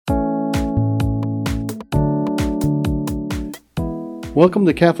Welcome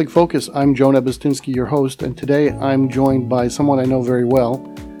to Catholic Focus. I'm Joan Ebestinsky, your host, and today I'm joined by someone I know very well.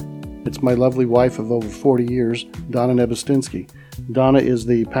 It's my lovely wife of over 40 years, Donna Ebestinsky. Donna is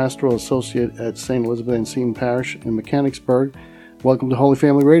the pastoral associate at St. Elizabeth Ann Seton Parish in Mechanicsburg. Welcome to Holy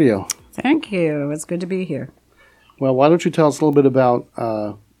Family Radio. Thank you. It's good to be here. Well, why don't you tell us a little bit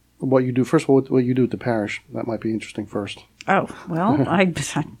about what you do? First of all, what you do at the parish. That might be interesting first. Oh, well, I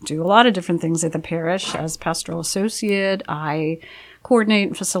do a lot of different things at the parish. As pastoral associate, I coordinate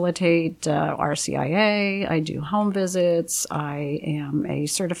and facilitate RCIA. I do home visits. I am a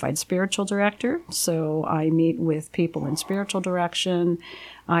certified spiritual director, so I meet with people in spiritual direction.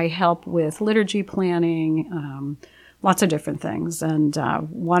 I help with liturgy planning, lots of different things. And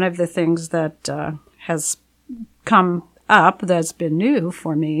one of the things that has come up that's been new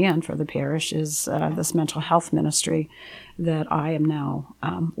for me and for the parish is this mental health ministry that I am now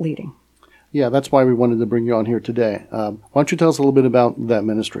leading. Yeah, that's why we wanted to bring you on here today. Why don't you tell us a little bit about that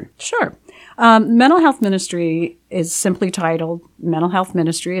ministry? Sure. Mental health ministry is simply titled Mental Health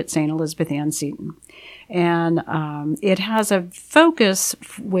Ministry at St. Elizabeth Ann Seton. And it has a focus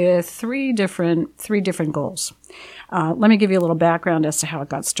with three different goals. Let me give you a little background as to how it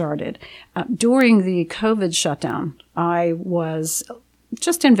got started. During the COVID shutdown, I was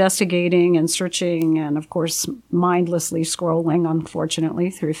just investigating and searching and, of course, mindlessly scrolling, unfortunately,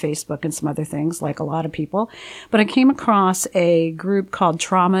 through Facebook and some other things, like a lot of people. But I came across a group called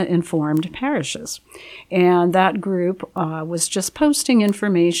Trauma Informed Parishes. And that group was just posting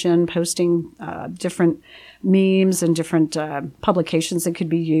information, posting different memes and different publications that could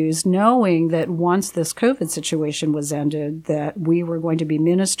be used, knowing that once this COVID situation was ended, that we were going to be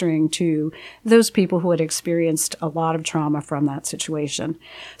ministering to those people who had experienced a lot of trauma from that situation.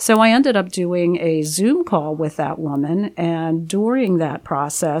 So I ended up doing a Zoom call with that woman, and during that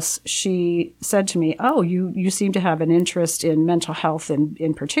process, she said to me, "Oh, you seem to have an interest in mental health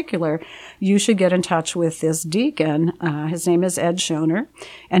in particular. You should get in touch with this deacon. His name is Ed Schoner,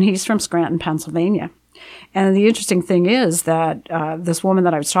 and he's from Scranton, Pennsylvania." And the interesting thing is that this woman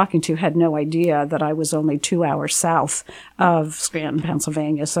that I was talking to had no idea that I was only 2 hours south of Scranton,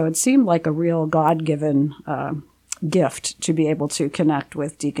 Pennsylvania. So it seemed like a real God-given gift to be able to connect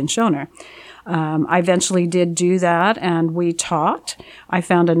with Deacon Schoner. I eventually did do that, and we talked. I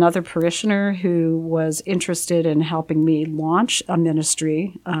found another parishioner who was interested in helping me launch a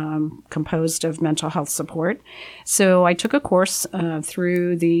ministry composed of mental health support. So I took a course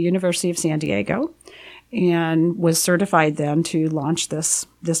through the University of San Diego and was certified then to launch this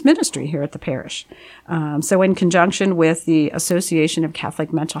ministry here at the parish. So in conjunction with the Association of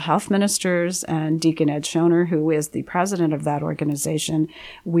Catholic Mental Health Ministers and Deacon Ed Schoner, who is the president of that organization,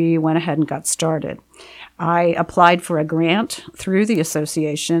 we went ahead and got started. I applied for a grant through the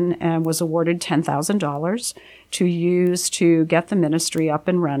association and was awarded $10,000 to use to get the ministry up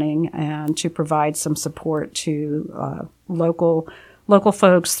and running and to provide some support to local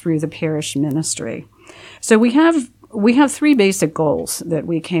folks through the parish ministry. So we have three basic goals that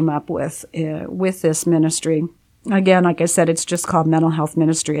we came up with this ministry. Again, like I said, it's just called Mental Health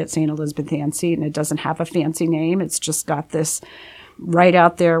Ministry at St. Elizabeth Ann Seton. It doesn't have a fancy name. It's just got this right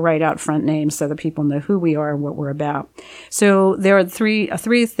out there, right out front name so that people know who we are and what we're about. So there are three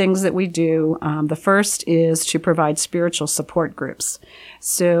things that we do. The first is to provide spiritual support groups.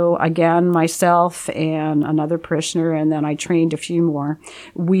 So again, myself and another parishioner, and then I trained a few more.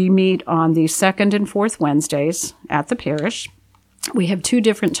 We meet on the second and fourth Wednesdays at the parish. We have two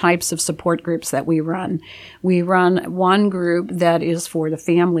different types of support groups that we run. We run one group that is for the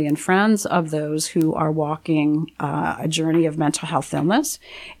family and friends of those who are walking a journey of mental health illness.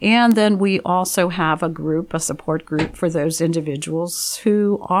 And then we also have a support group for those individuals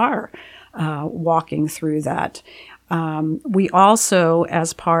who are walking through that. We also,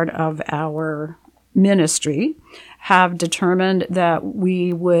 as part of our ministry, have determined that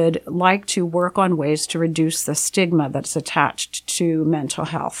we would like to work on ways to reduce the stigma that's attached to mental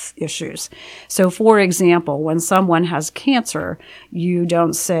health issues. So, for example, when someone has cancer, you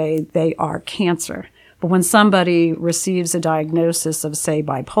don't say they are cancer. But when somebody receives a diagnosis of, say,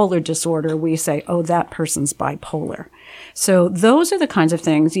 bipolar disorder, we say, oh, that person's bipolar. So those are the kinds of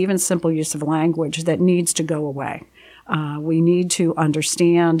things, even simple use of language, that needs to go away. We need to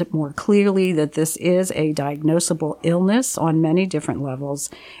understand more clearly that this is a diagnosable illness on many different levels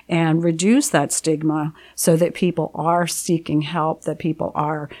and reduce that stigma so that people are seeking help, that people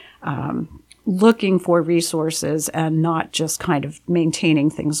are looking for resources and not just kind of maintaining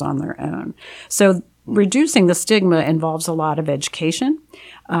things on their own. So reducing the stigma involves a lot of education.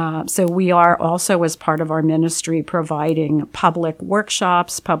 So we are also, as part of our ministry, providing public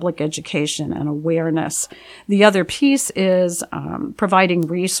workshops, public education, and awareness. The other piece is providing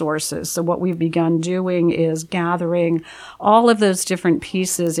resources. So what we've begun doing is gathering all of those different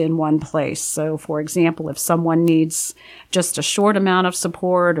pieces in one place. So, for example, if someone needs just a short amount of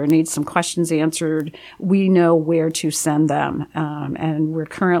support or needs some questions answered, we know where to send them. And we're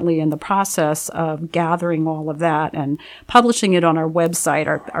currently in the process of gathering all of that and publishing it on our website.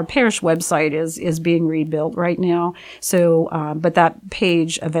 Our parish website is being rebuilt right now. So, but that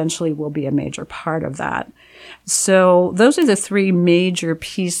page eventually will be a major part of that. So those are the three major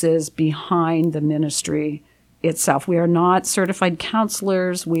pieces behind the ministry itself. We are not certified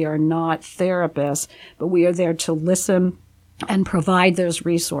counselors. We are not therapists, but we are there to listen and provide those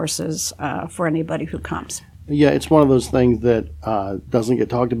resources for anybody who comes. Yeah, it's one of those things that doesn't get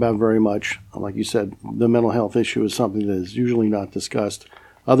talked about very much. Like you said, the mental health issue is something that is usually not discussed.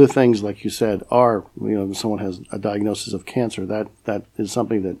 Other things, like you said, are, someone has a diagnosis of cancer. That is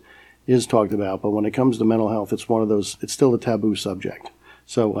something that is talked about. But when it comes to mental health, it's one of those, it's still a taboo subject.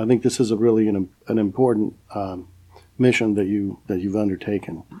 So I think this is really an important mission that you've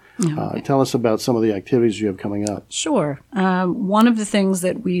undertaken. Tell us about some of the activities you have coming up. Sure. One of the things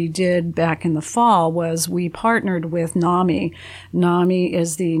that we did back in the fall was we partnered with NAMI. NAMI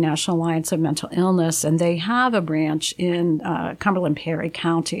is the National Alliance of Mental Illness, and they have a branch in Cumberland Perry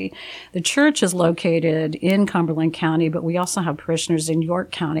County. The church is located in Cumberland County, but we also have parishioners in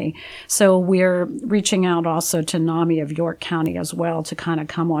York County. So we're reaching out also to NAMI of York County as well to kind of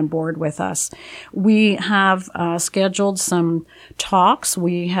come on board with us. We have scheduled some talks.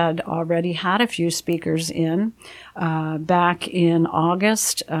 We had already had a few speakers in. Back in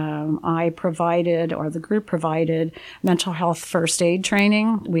August, I provided, or the group provided, mental health first aid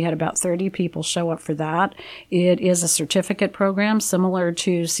training. We had about 30 people show up for that. It is a certificate program similar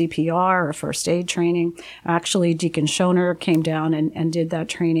to CPR or first aid training. Actually, Deacon Schoner came down and did that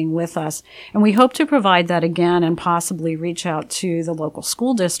training with us. And we hope to provide that again and possibly reach out to the local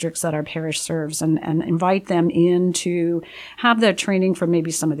school districts that our parish serves and invite them in to have that training for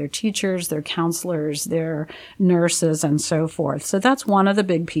maybe some of their teachers, their counselors, their nurses, and so forth. So that's one of the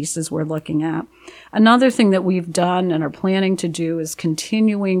big pieces we're looking at. Another thing that we've done and are planning to do is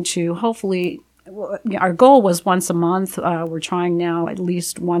continuing to hopefully, our goal was once a month. We're trying now at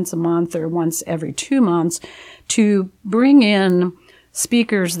least once a month or once every 2 months to bring in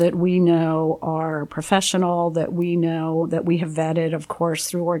speakers that we know are professional, that we know that we have vetted, of course,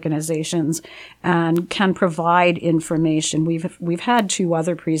 through organizations, and can provide information. We've had 2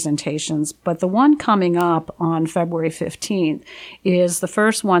 other presentations, but the one coming up on February 15th is the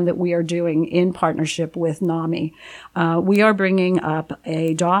first one that we are doing in partnership with NAMI. We are bringing up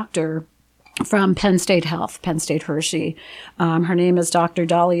a doctor from Penn State Health, Penn State Hershey. Her name is Dr.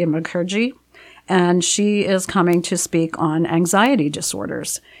 Dalia Mukherjee. And she is coming to speak on anxiety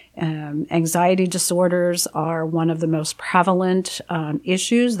disorders. Anxiety disorders are one of the most prevalent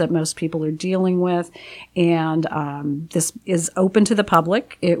issues that most people are dealing with. And this is open to the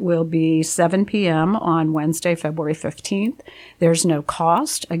public. It will be 7 p.m. on Wednesday, February 15th. There's no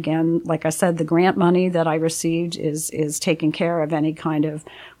cost. Again, like I said, the grant money that I received is taking care of any kind of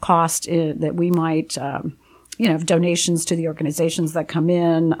cost that we might donations to the organizations that come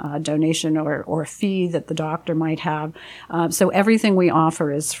in, donation or a fee that the doctor might have. So everything we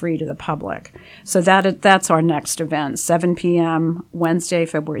offer is free to the public. So that's our next event, 7 p.m. Wednesday,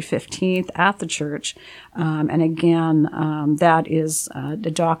 February 15th at the church. And again, that is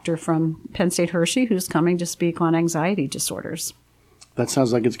the doctor from Penn State Hershey who's coming to speak on anxiety disorders. That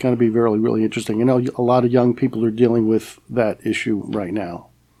sounds like it's going to be really, really interesting. A lot of young people are dealing with that issue right now.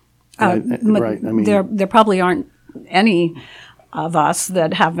 Right. I mean, there probably aren't any of us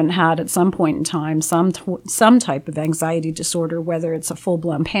that haven't had at some point in time some type of anxiety disorder, whether it's a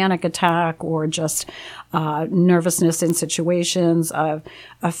full-blown panic attack or just nervousness in situations, a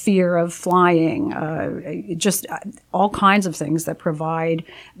fear of flying, just all kinds of things that provide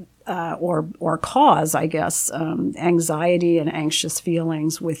or cause, I guess, anxiety and anxious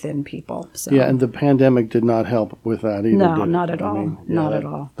feelings within people. So. Yeah, and the pandemic did not help with that either. No, not at all. Not at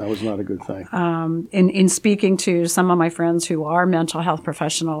all. That was not a good thing. In speaking to some of my friends who are mental health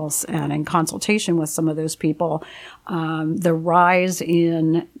professionals and in consultation with some of those people, the rise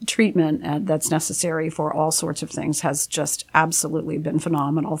in treatment that's necessary for all sorts of things has just absolutely been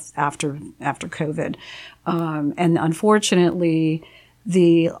phenomenal after COVID. And unfortunately,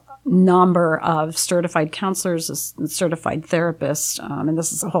 the number of certified counselors and certified therapists, and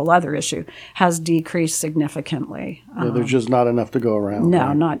this is a whole other issue, has decreased significantly. There's just not enough to go around.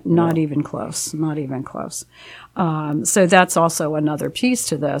 No, right? not even close. Not even close. So that's also another piece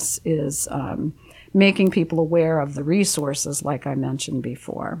to this is making people aware of the resources, like I mentioned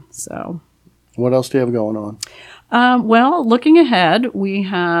before. So, what else do you have going on? Well, looking ahead, we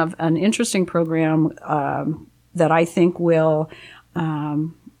have an interesting program that I think will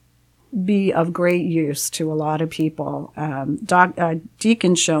be of great use to a lot of people.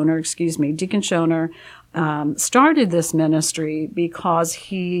 Deacon Schoner started this ministry because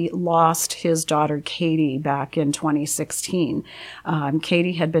he lost his daughter Katie back in 2016.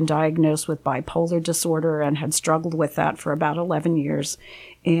 Katie had been diagnosed with bipolar disorder and had struggled with that for about 11 years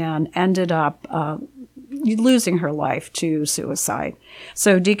and ended up losing her life to suicide.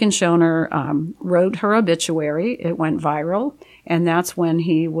 So Deacon Schoner wrote her obituary. It went viral, and that's when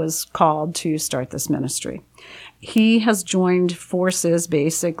he was called to start this ministry. He has joined forces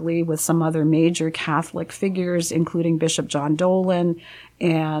basically with some other major Catholic figures, including Bishop John Dolan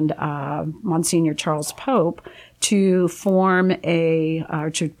and Monsignor Charles Pope, to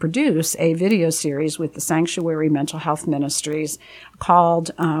to produce a video series with the Sanctuary Mental Health Ministries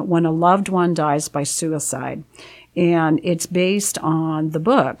called When a Loved One Dies by Suicide. And it's based on the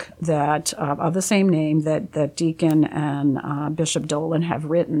book that of the same name that Deacon and Bishop Dolan have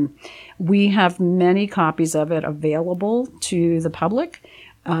written. We have many copies of it available to the public,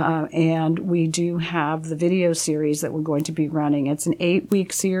 and we do have the video series that we're going to be running. It's an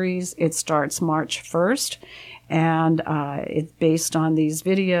 8-week series. It starts March 1st, and it's based on these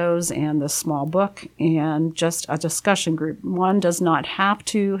videos and the small book and just a discussion group. One does not have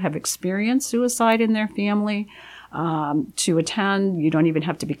to have experienced suicide in their family to attend. You don't even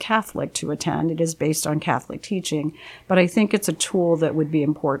have to be Catholic to attend. It is based on Catholic teaching. But I think it's a tool that would be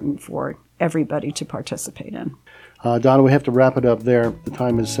important for everybody to participate in. Donna, we have to wrap it up there. The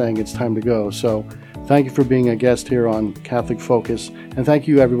time is saying it's time to go. So thank you for being a guest here on Catholic Focus. And thank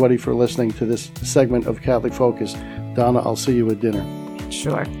you, everybody, for listening to this segment of Catholic Focus. Donna, I'll see you at dinner.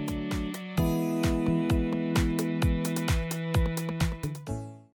 Sure.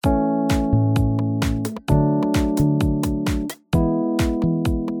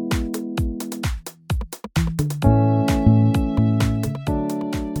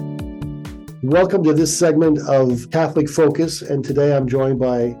 Welcome to this segment of Catholic Focus, and today I'm joined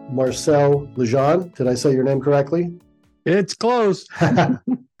by Marcel Lejean. Did I say your name correctly? It's close.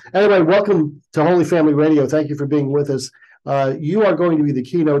 Anyway, welcome to Holy Family Radio. Thank you for being with us. You are going to be the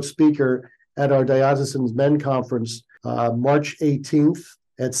keynote speaker at our Diocesan Men Conference, March 18th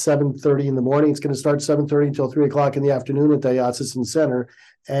at 7:30 in the morning. It's going to start 7:30 until 3 o'clock in the afternoon at Diocesan Center,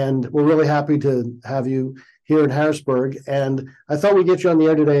 and we're really happy to have you here in Harrisburg. And I thought we'd get you on the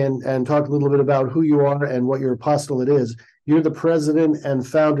air today and talk a little bit about who you are and what your apostolate is. You're the president and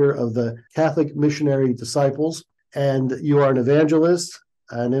founder of the Catholic Missionary Disciples, and you are an evangelist,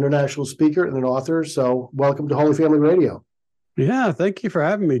 an international speaker, and an author. So welcome to Holy Family Radio. Yeah, thank you for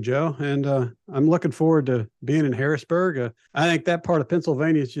having me, Joe. And I'm looking forward to being in Harrisburg. I think that part of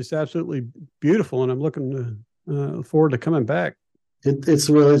Pennsylvania is just absolutely beautiful, and I'm looking forward to coming back. It's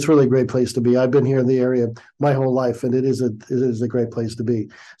really a great place to be. I've been here in the area my whole life, and it is a great place to be.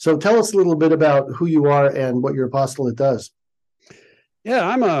 So tell us a little bit about who you are and what your apostolate does. Yeah,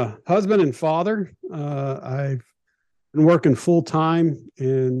 I'm a husband and father. I've been working full time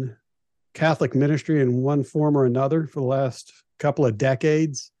in Catholic ministry in one form or another for the last couple of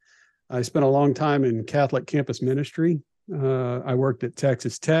decades. I spent a long time in Catholic campus ministry. I worked at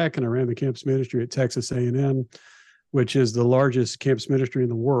Texas Tech, and I ran the campus ministry at Texas A&M, which is the largest campus ministry in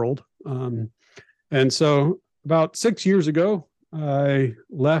the world. And so about 6 years ago, I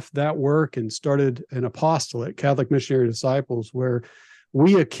left that work and started an apostolate, Catholic Missionary Disciples, where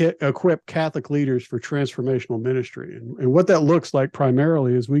we equip Catholic leaders for transformational ministry. And what that looks like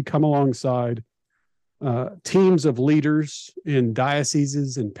primarily is we come alongside teams of leaders in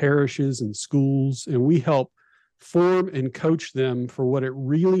dioceses and parishes and schools, and we help form and coach them for what it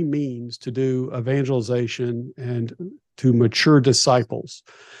really means to do evangelization and to mature disciples.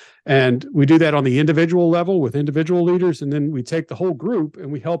 And we do that on the individual level with individual leaders, and then we take the whole group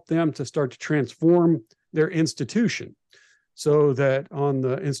and we help them to start to transform their institution so that on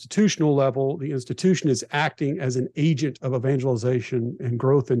the institutional level, the institution is acting as an agent of evangelization and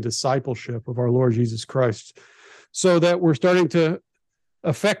growth and discipleship of our Lord Jesus Christ, so that we're starting to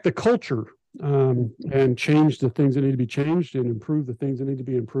affect the culture and change the things that need to be changed and improve the things that need to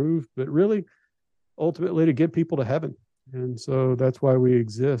be improved, but really ultimately to get people to heaven. And so that's why we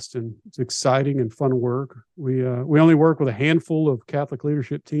exist, and it's exciting and fun work. We only work with a handful of Catholic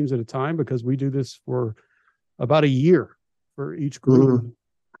leadership teams at a time because we do this for about a year for each group.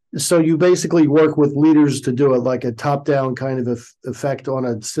 So you basically work with leaders to do like a top-down kind of effect on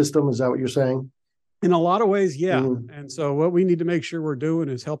a system. Is that what you're saying? In a lot of ways, yeah. And so what we need to make sure we're doing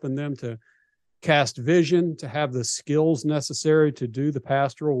is helping them to cast vision, to have the skills necessary to do the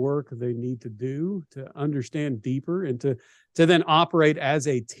pastoral work they need to do, to understand deeper, and to then operate as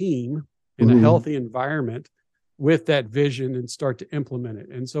a team in a healthy environment with that vision and start to implement it.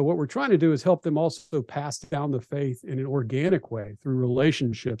 And so what we're trying to do is help them also pass down the faith in an organic way through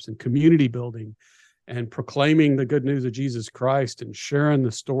relationships and community building and proclaiming the good news of Jesus Christ and sharing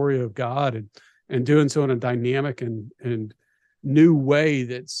the story of God, and doing so in a dynamic and new way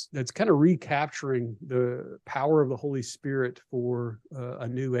that's kind of recapturing the power of the Holy Spirit for a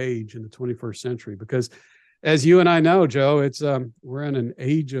new age in the 21st century. Because as you and I know, Joe, it's we're in an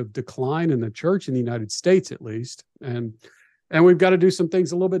age of decline in the church in the United States, at least, and we've got to do some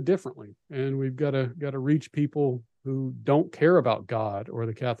things a little bit differently, and we've got to reach people who don't care about God or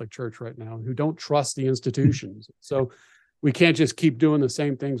the Catholic Church right now, who don't trust the institutions. So we can't just keep doing the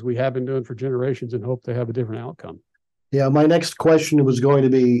same things we have been doing for generations and hope they have a different outcome. Yeah, my next question was going to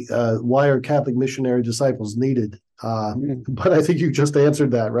be, why are Catholic missionary disciples needed? But I think you just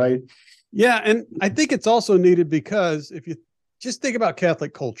answered that, right? Yeah, and I think it's also needed because if you just think about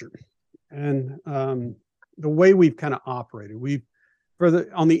Catholic culture and the way we've kind of operated,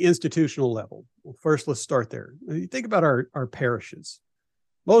 on the institutional level. Well, first, let's start there. You think about our parishes.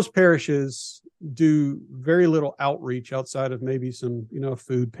 Most parishes do very little outreach outside of maybe some,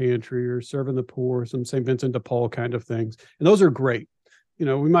 food pantry or serving the poor, some St. Vincent de Paul kind of things. And those are great. We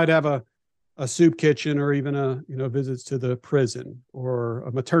might have a soup kitchen or even visits to the prison or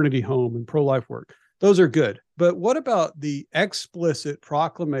a maternity home and pro-life work. Those are good. But what about the explicit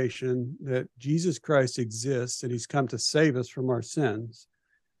proclamation that Jesus Christ exists and he's come to save us from our sins?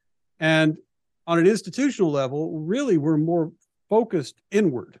 And on an institutional level, really, we're more focused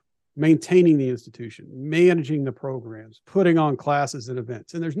inward, maintaining the institution, managing the programs, putting on classes and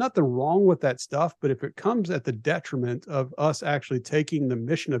events. And there's nothing wrong with that stuff, but if it comes at the detriment of us actually taking the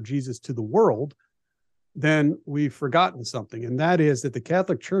mission of Jesus to the world, then we've forgotten something. And that is that the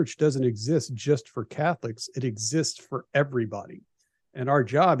Catholic Church doesn't exist just for Catholics. It exists for everybody. And our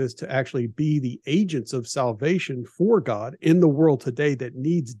job is to actually be the agents of salvation for God in the world today that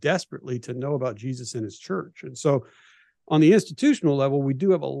needs desperately to know about Jesus and his church. And so on the institutional level, we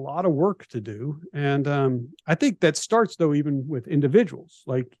do have a lot of work to do. And I think that starts, though, even with individuals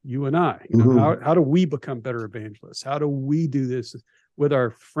like you and I. How do we become better evangelists? How do we do this with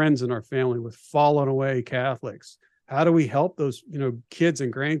our friends and our family, with fallen away Catholics? How do we help those, kids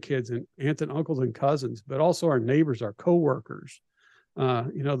and grandkids and aunts and uncles and cousins, but also our neighbors, our coworkers,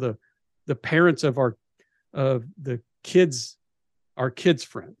 the parents of the kids, our kids'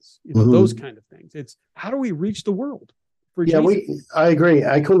 friends, those kind of things. It's how do we reach the world? Yeah, I agree.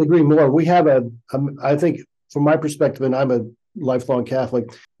 I couldn't agree more. We have I think from my perspective, and I'm a lifelong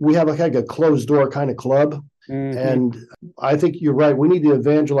Catholic, we have like a closed door kind of club. And I think you're right. We need to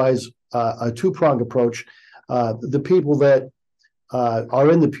evangelize a two-pronged approach. The people that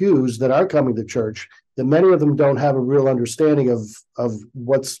are in the pews that are coming to church, that many of them don't have a real understanding of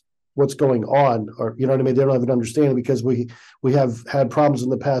what's going on, or they don't have an understanding because we have had problems in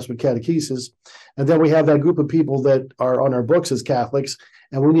the past with catechesis. And then we have that group of people that are on our books as Catholics,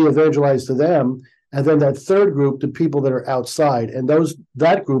 and we need to evangelize to them. And then that third group, the people that are outside, and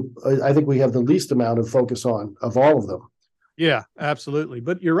that group, I think we have the least amount of focus on of all of them. Yeah, absolutely.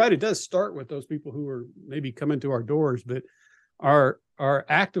 But you're right. It does start with those people who are maybe coming to our doors, but our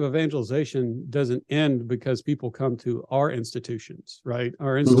act of evangelization doesn't end because people come to our institutions, right?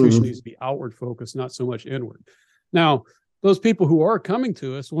 Our institution needs to be outward focused, not so much inward. Now, those people who are coming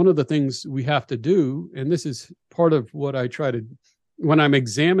to us, one of the things we have to do, and this is part of what I try to, when I'm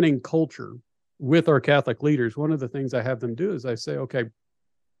examining culture with our Catholic leaders, one of the things I have them do is I say, okay,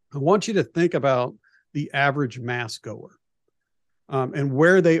 I want you to think about the average mass goer and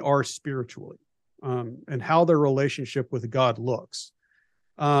where they are spiritually and how their relationship with God looks.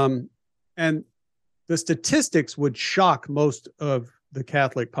 And the statistics would shock most of the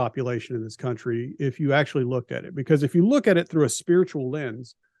Catholic population in this country if you actually looked at it. Because if you look at it through a spiritual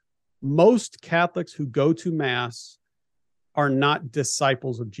lens, most Catholics who go to Mass are not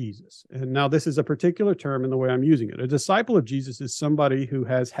disciples of Jesus. And now this is a particular term in the way I'm using it. A disciple of Jesus is somebody who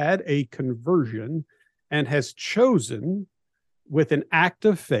has had a conversion and has chosen with an act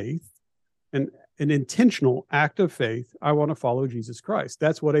of faith, and an intentional act of faith. I want to follow Jesus Christ.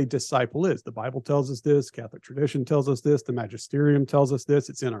 That's what a disciple is. The Bible tells us this. Catholic tradition tells us this. The magisterium tells us this.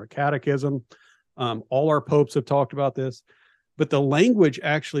 It's in our catechism. All our popes have talked about this. But the language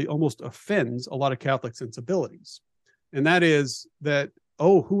actually almost offends a lot of Catholic sensibilities. And that is that,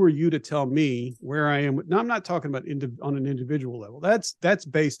 oh, who are you to tell me where I am? Now, I'm not talking about on an individual level. That's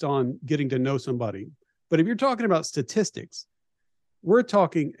based on getting to know somebody. But if you're talking about statistics, we're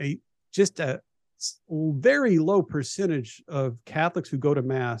talking just a very low percentage of Catholics who go to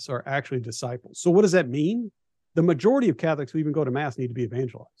Mass are actually disciples. So what does that mean? The majority of Catholics who even go to Mass need to be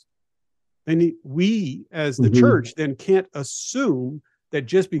evangelized. We, as the church, then can't assume that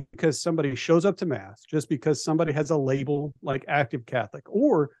just because somebody shows up to Mass, just because somebody has a label like active Catholic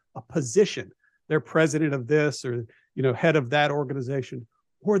or a position, they're president of this or, head of that organization,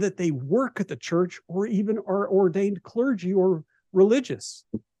 or that they work at the church or even are ordained clergy or religious,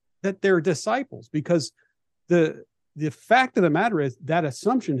 that they're disciples, because the fact of the matter is that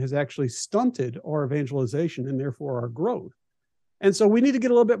assumption has actually stunted our evangelization and therefore our growth. And so we need to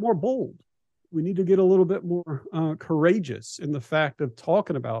get a little bit more bold. We need to get a little bit more courageous in the fact of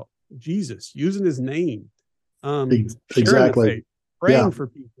talking about Jesus, using his name, exactly, faith, praying for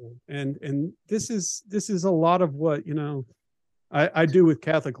people. And this is a lot of what, I do with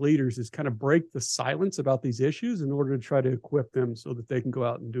Catholic leaders, is kind of break the silence about these issues in order to try to equip them so that they can go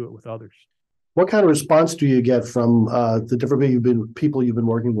out and do it with others. What kind of response do you get from the different people you've been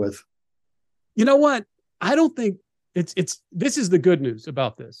working with? You know what? I don't think this is the good news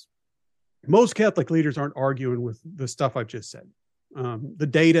about this. Most Catholic leaders aren't arguing with the stuff I've just said. The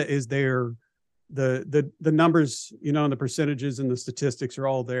data is there. The numbers, and the percentages and the statistics are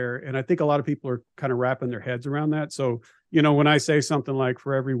all there. And I think a lot of people are kind of wrapping their heads around that. So, when I say something like,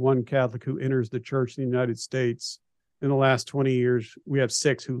 for every one Catholic who enters the church in the United States in the last 20 years, we have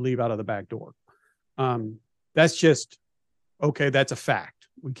 6 who leave out of the back door. That's just, okay, that's a fact.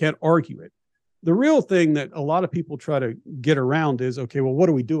 We can't argue it. The real thing that a lot of people try to get around is, okay, well, what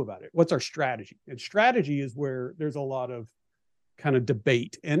do we do about it? What's our strategy? And strategy is where there's a lot of kind of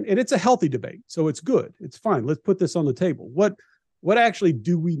debate, and it's a healthy debate. So it's good. It's fine. Let's put this on the table. What actually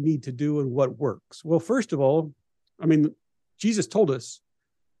do we need to do and what works? Well, first of all, Jesus told us,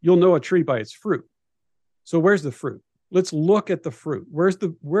 you'll know a tree by its fruit. So where's the fruit? Let's look at the fruit. Where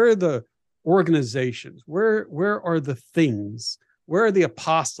are the organizations? Where are the things? Where are the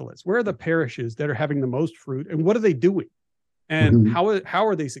apostolates? Where are the parishes that are having the most fruit? And what are they doing? And how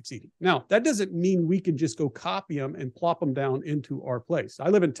are they succeeding? Now, that doesn't mean we can just go copy them and plop them down into our place. I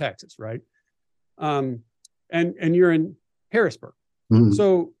live in Texas, right? And you're in Harrisburg.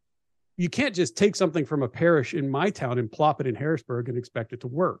 So you can't just take something from a parish in my town and plop it in Harrisburg and expect it to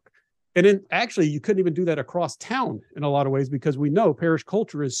work. And actually, you couldn't even do that across town in a lot of ways, because we know parish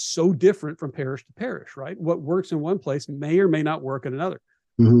culture is so different from parish to parish, right? What works in one place may or may not work in another.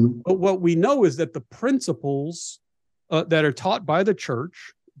 But what we know is that the principles that are taught by the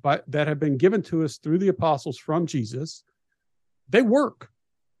church, that have been given to us through the apostles from Jesus, they work,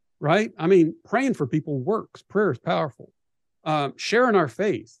 right? Praying for people works. Prayer is powerful. Sharing our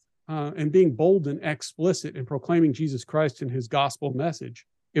faith and being bold and explicit in proclaiming Jesus Christ and his gospel message,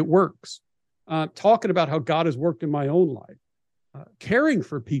 it works. Talking about how God has worked in my own life, caring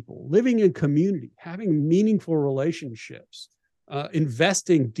for people, living in community, having meaningful relationships,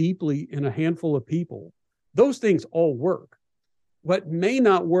 investing deeply in a handful of people. Those things all work. What may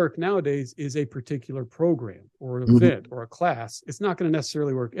not work nowadays is a particular program or an event or a class. It's not going to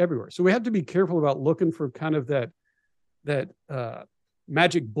necessarily work everywhere. So we have to be careful about looking for kind of that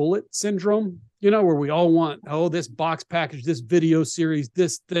magic bullet syndrome, where we all want, this box package, this video series,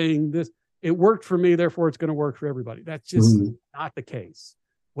 this thing, it worked for me, therefore it's going to work for everybody. That's just not the case.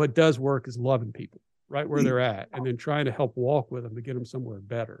 What does work is loving people right where they're at, and then trying to help walk with them to get them somewhere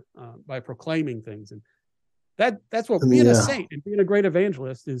better by proclaiming things. And that's what being a saint and being a great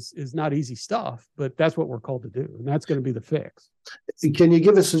evangelist is not easy stuff, but that's what we're called to do. And that's going to be the fix. Can you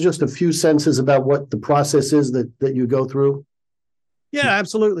give us just a few sentences about what the process is that you go through? Yeah,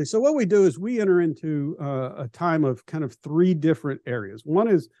 absolutely. So what we do is we enter into a time of kind of 3 different areas. One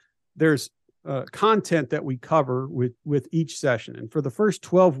is there's content that we cover with each session. And for the first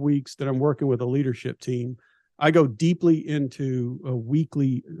 12 weeks that I'm working with a leadership team, I go deeply into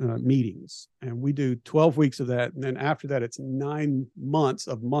weekly meetings, and we do 12 weeks of that. And then after that, it's 9 months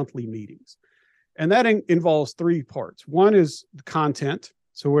of monthly meetings. And that involves 3 parts. One is the content.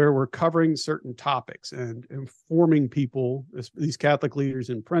 So where we're covering certain topics and informing people, these Catholic leaders,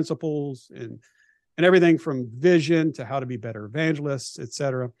 in principles and everything from vision to how to be better evangelists, et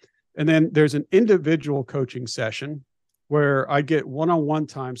cetera. And then there's an individual coaching session where I get one-on-one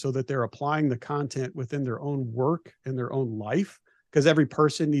time so that they're applying the content within their own work and their own life, because every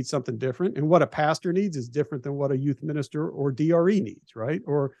person needs something different. And what a pastor needs is different than what a youth minister or DRE needs, right?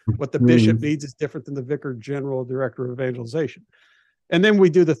 Or what the bishop needs is different than the vicar general, director of evangelization. And then we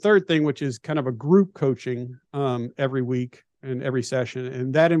do the third thing, which is kind of a group coaching every week and every session.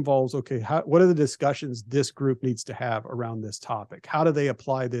 And that involves, okay, what are the discussions this group needs to have around this topic? How do they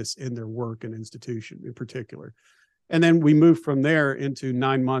apply this in their work and institution in particular? And then we move from there into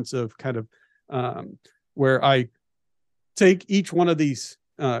 9 months of kind of where I take each one of these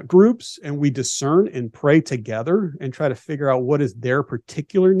groups and we discern and pray together and try to figure out what is their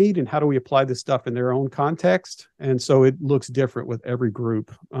particular need and how do we apply this stuff in their own context. And so it looks different with every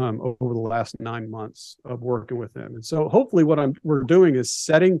group over the last 9 months of working with them. And so hopefully what we're doing is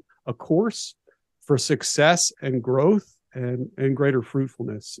setting a course for success and growth and greater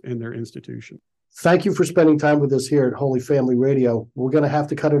fruitfulness in their institution. Thank you for spending time with us here at Holy Family Radio. We're going to have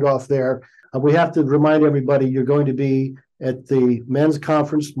to cut it off there. We have to remind everybody you're going to be at the men's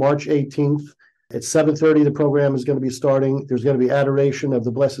conference March 18th at 7:30. The program is going to be starting. There's going to be adoration of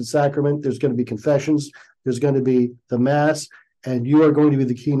the Blessed Sacrament. There's going to be confessions. There's going to be the Mass. And you are going to be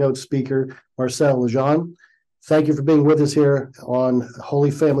the keynote speaker, Marcel Lejeune. Thank you for being with us here on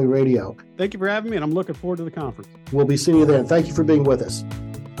Holy Family Radio. Thank you for having me, and I'm looking forward to the conference. We'll be seeing you then. Thank you for being with us.